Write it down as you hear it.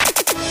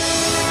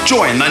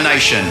Join the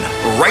nation.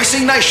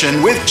 Racing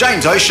Nation with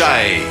James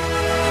O'Shea.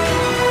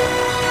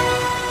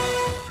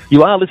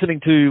 You are listening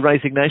to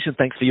Racing Nation.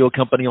 Thanks for your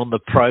company on the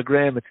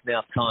program. It's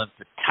now time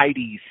for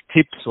TAITY'S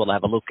Tips. We'll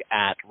have a look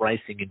at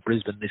racing in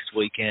Brisbane this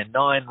weekend.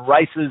 9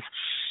 races.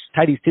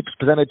 TAITY'S Tips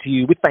presented to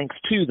you with thanks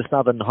to the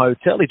Southern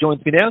Hotel. He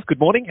joins me now. Good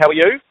morning. How are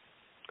you?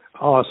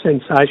 Oh,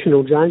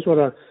 sensational, James.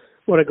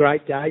 What a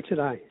great day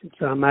today. It's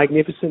a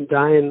magnificent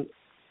day and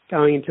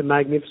going into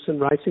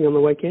magnificent racing on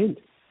the weekend.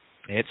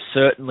 It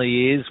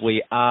certainly is.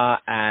 We are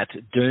at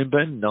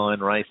Doomben, 9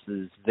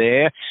 races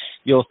there.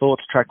 Your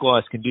thoughts,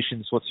 track-wise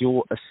conditions, what's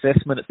your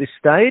assessment at this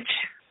stage?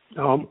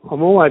 I'm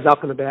always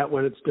up and about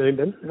when it's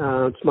Doomben.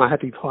 It's my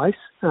happy place.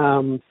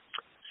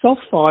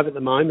 Soft 5 at the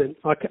moment.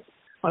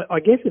 I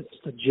guess it's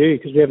the due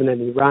because we haven't had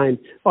any rain.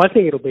 I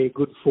think it'll be a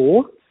good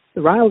 4.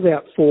 The rail's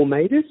out 4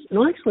 metres, and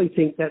I actually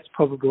think that's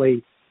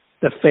probably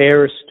the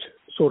fairest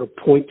sort of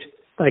point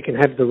they can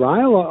have the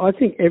rail. I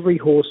think every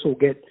horse will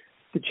get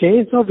the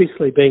chance.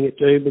 Obviously, being at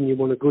Doomben, you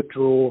want a good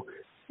draw,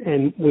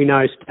 and we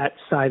know stats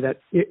say that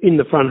in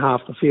the front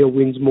half the field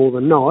wins more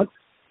than not.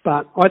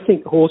 But I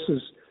think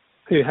horses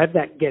who have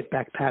that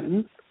get-back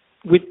pattern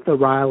with the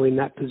rail in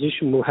that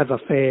position will have a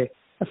fair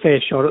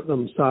shot at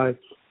them. So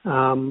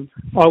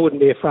I wouldn't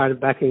be afraid of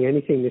backing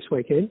anything this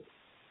weekend.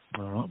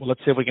 All right, well,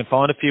 let's see if we can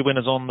find a few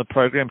winners on the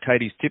program.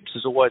 TAITY'S Tips,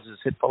 as always, as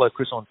I said, follow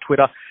Chris on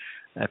Twitter.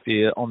 If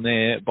you're on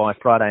there by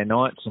Friday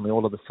night,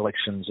 all of the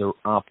selections are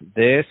up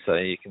there, so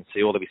you can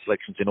see all of your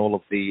selections in all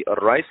of the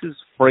races,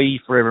 free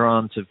for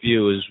everyone to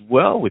view as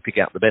well. We pick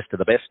out the best of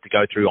the best to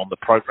go through on the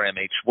program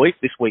each week.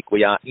 This week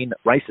we are in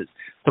races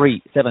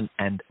 3, 7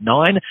 and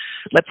 9.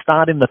 Let's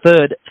start in the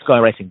third, Sky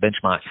Racing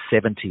Benchmark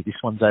 70. This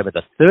one's over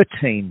the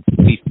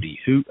 1350.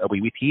 Who are we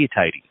with here,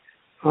 Tatey?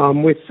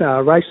 With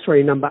race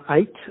 3, number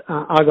 8,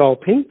 Argyle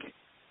Pink.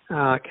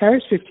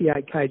 Carries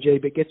 58 kg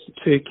but gets a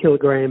 2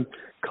 kilogram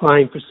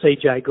claim for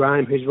CJ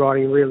Graham, who's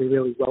riding really,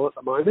 really well at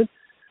the moment.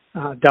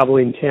 Double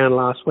in town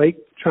last week,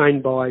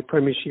 trained by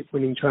premiership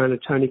winning trainer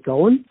Tony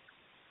Gollan.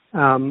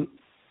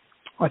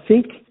 I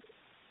think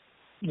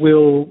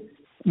we'll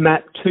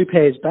map 2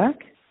 pairs back,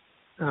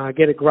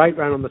 get a great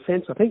run on the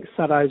fence. I think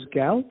Sutto's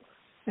Gal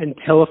and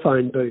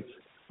Telephone Booth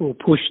will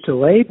push to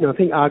lead, and I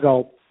think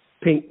Argyle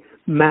Pink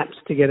maps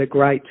to get a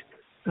great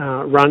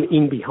run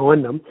in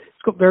behind them.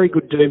 It's got very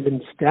good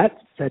Doomben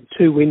stats. It's had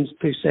 2 wins,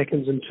 2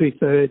 seconds and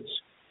 2/3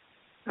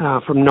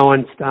 from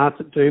 9 starts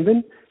at Doomben.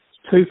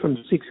 It's 2 from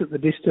 6 at the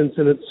distance,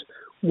 and it's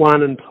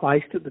 1 and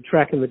placed at the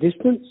track and the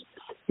distance.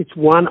 It's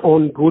 1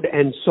 on good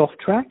and soft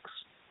tracks,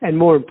 and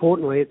more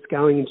importantly, it's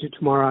going into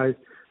tomorrow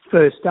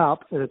first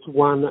up, and it's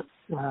won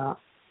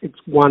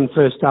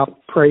first up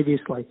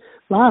previously.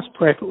 Last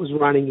prep, it was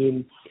running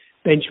in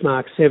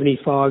benchmark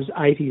 75s,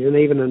 80s, and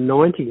even a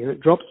 90, and it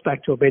drops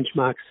back to a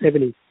benchmark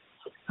 70.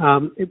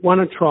 It won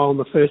a trial on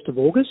the 1st of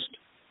August,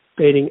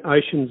 beating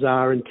Oceans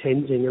R and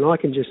Tenzing, and I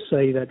can just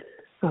see that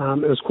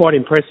it was quite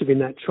impressive in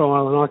that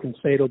trial, and I can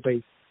see it'll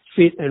be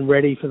fit and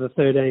ready for the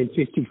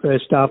 1350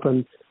 first up,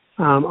 and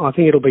I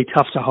think it'll be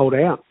tough to hold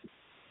out.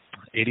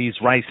 It is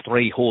race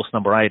 3, horse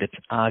number 8. It's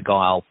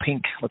Argyle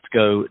Pink. Let's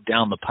go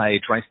down the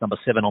page. Race number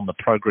 7 on the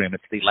program.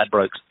 It's the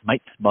Ladbrokes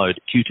Mate Mode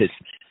Cutis.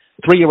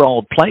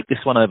 3-year-old plate.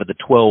 This one over the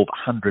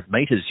 1200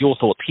 metres. Your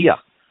thoughts here?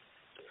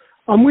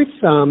 I'm with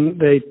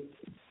the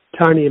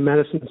Tony and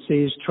Madison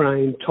Sears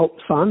trained Top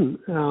Fun.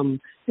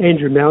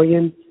 Andrew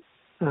Mallion.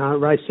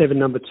 Race 7,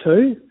 number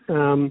 2.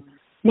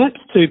 Maps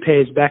 2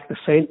 pairs back the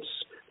fence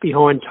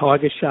behind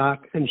Tiger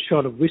Shark and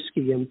Shot of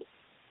Whiskey, and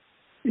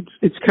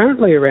it's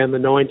currently around the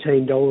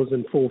 $19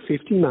 and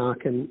 $4.50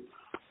 mark. And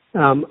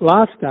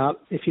last up,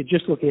 if you're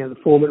just looking at the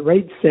form, it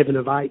reads 7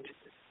 of 8,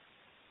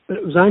 but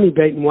it was only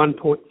beaten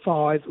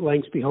 1.5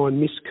 lengths behind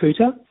Miss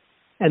Cooter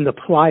and the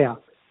Player,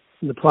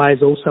 and the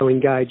Player's also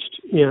engaged,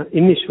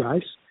 in this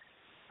race.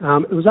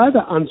 It was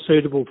over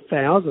unsuitable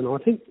 1,000. I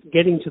think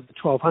getting to the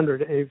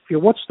 1,200, if you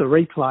watch the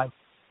replay,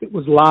 it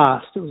was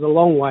last. It was a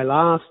long way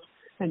last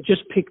and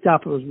just picked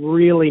up. It was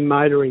really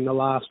motoring the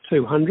last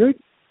 200.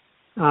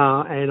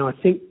 And I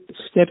think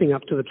stepping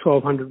up to the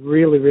 1,200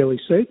 really, really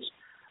suits.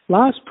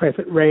 Last prep,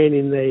 it ran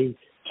in the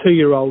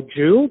 2-year-old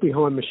Jewel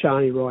behind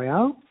Mashani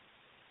Royale.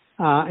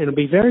 And it'll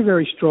be very,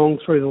 very strong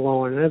through the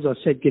line. And as I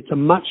said, gets a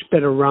much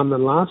better run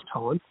than last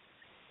time.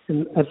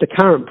 And at the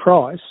current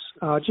price,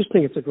 I just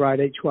think it's a great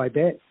each-way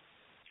bet.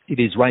 It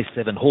is race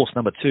 7, horse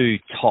number 2,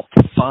 Top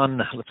Fun.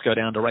 Let's go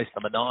down to race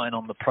number 9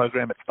 on the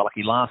program. It's the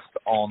lucky last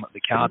on the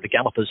card, the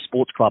Gallopers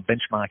Sports Club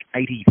Benchmark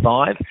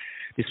 85.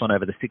 This one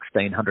over the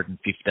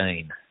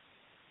 1615.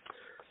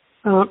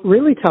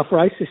 Really tough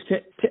races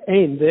to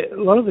end. A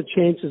lot of the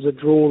chances are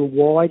drawn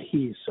wide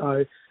here,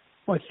 so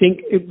I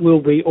think it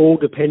will be all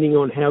depending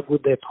on how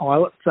good their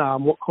pilots are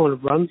and what kind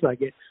of runs they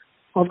get.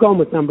 I've gone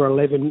with number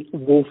 11,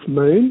 Wolf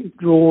Moon,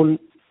 drawn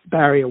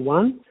barrier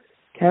 1.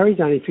 Carries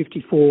only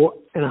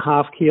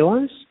 54.5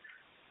 kilos.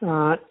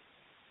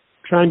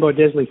 Trained by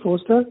Desley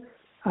Forster.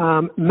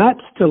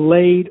 Maps to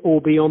lead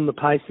or be on the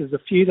pace. There's a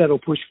few that'll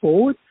push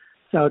forward.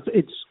 So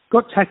it's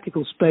got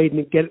tactical speed and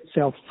it get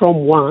itself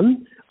from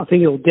 1. I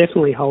think it'll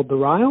definitely hold the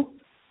rail.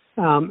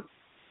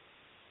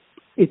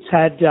 It's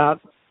had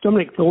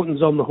Dominic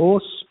Thornton's on the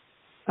horse.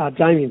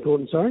 Damien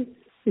Thornton, sorry,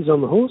 is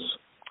on the horse.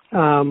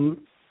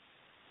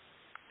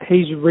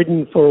 He's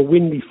ridden for a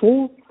win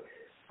before.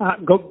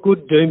 Got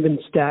good Doomben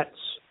stats.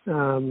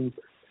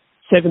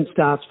 7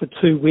 starts for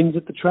 2 wins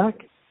at the track.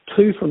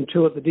 2 from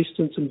 2 at the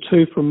distance and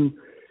 2 from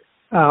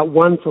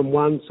 1 from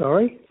 1,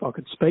 sorry, if I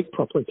could speak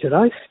properly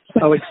today.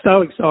 So it's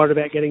so excited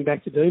about getting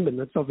back to Doomben,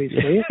 that's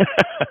obviously it.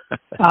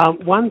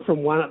 1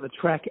 from 1 at the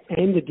track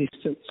and a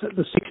distance at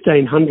the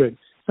 1600.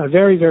 So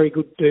very, very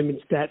good Doomben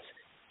stats.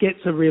 Gets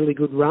a really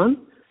good run.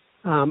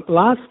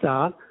 Last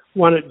start,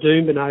 won at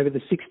Doomben over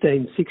the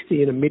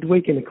 1660 in a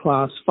midweek in a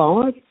Class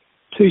 5.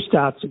 2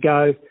 starts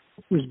ago,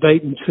 was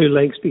beaten 2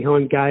 lengths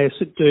behind Gaius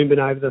at Doomben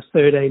over the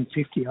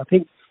 1350. I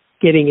think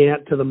getting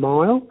out to the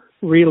mile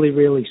really,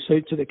 really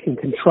suits it. It can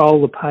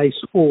control the pace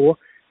or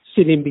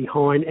sit in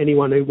behind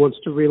anyone who wants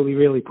to really,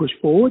 really push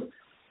forward.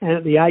 And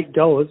at the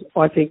 $8,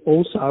 I think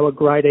also a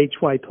great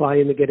each-way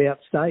play in the Get Out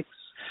Stakes.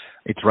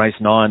 It's race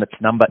 9.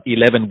 It's number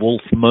 11,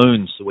 Wolf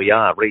Moon. So we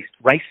are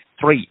race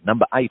 3,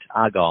 number 8,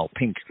 Argyle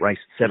Pink. Race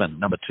 7,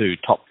 number 2,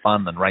 Top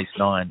Fun. And race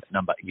 9,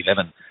 number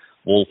 11,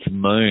 Wolf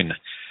Moon.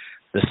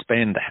 The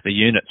spend, the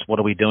units, what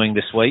are we doing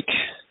this week?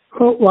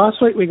 Well, last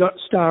week we got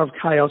Star of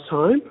Chaos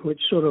home, which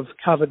sort of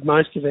covered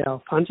most of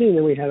our punting, and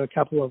then we had a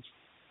couple of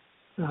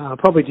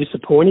probably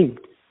disappointing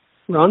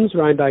runs.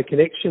 Rainbow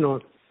Connection, I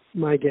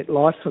may get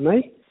life for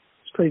me.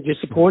 It's pretty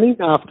disappointing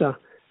after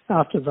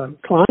the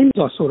claims.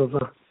 I sort of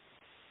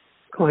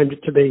claimed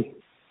it to be,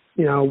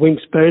 a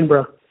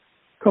Winks-Burnborough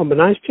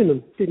combination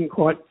and didn't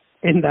quite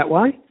end that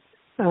way.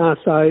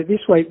 So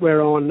this week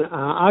we're on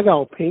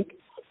Argyle Pink.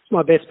 It's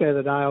my best bet of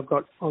the day. I've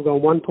gone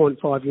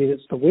 1.5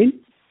 units to win.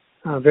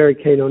 Very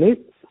keen on it.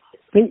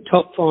 I think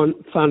Top Fun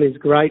is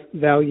great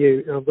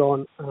value. I've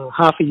gone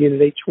half a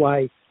unit each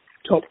way,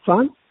 Top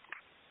Fun,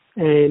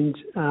 and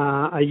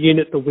a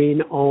unit to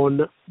win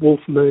on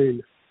Wolf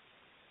Moon.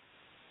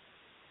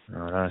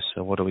 All right,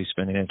 so what are we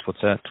spending it?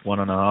 What's that?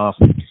 1.5,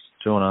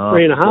 2.5?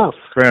 3.5.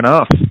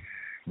 3.5.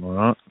 All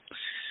right.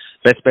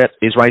 Best bet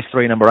is race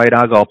 3, number 8,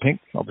 Argyle Pink.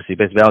 Obviously,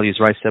 best value is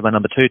race 7,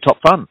 number 2, Top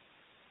Fun.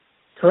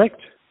 Correct.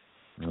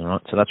 All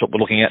right, so that's what we're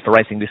looking at for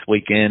racing this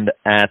weekend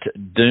at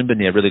Doomben.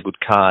 Yeah, really good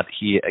card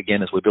here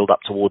again as we build up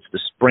towards the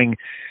spring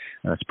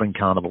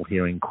carnival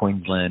here in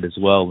Queensland as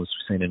well, as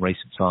we've seen in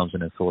recent times,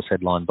 and of course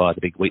headlined by the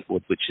Big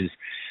Wheatwood, which is,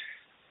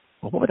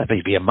 well, what would that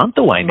be? Be a month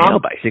away now,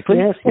 basically.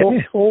 Yeah,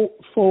 4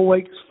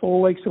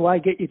 weeks away.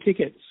 Get your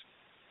tickets.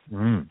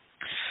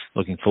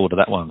 Looking forward to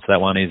that one. So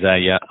that one is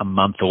a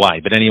month away.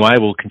 But anyway,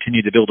 we'll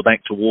continue to build a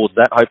bank towards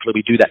that. Hopefully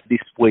we do that this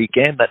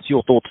weekend. That's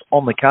your thoughts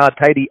on the card.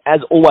 Taity, as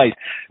always,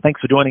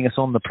 thanks for joining us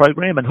on the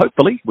program, and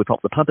hopefully we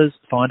Pop the Punters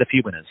find a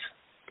few winners.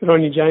 Good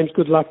on you, James.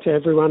 Good luck to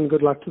everyone.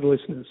 Good luck to the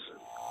listeners.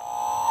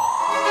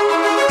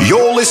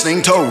 You're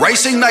listening to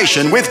Racing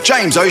Nation with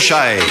James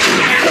O'Shea.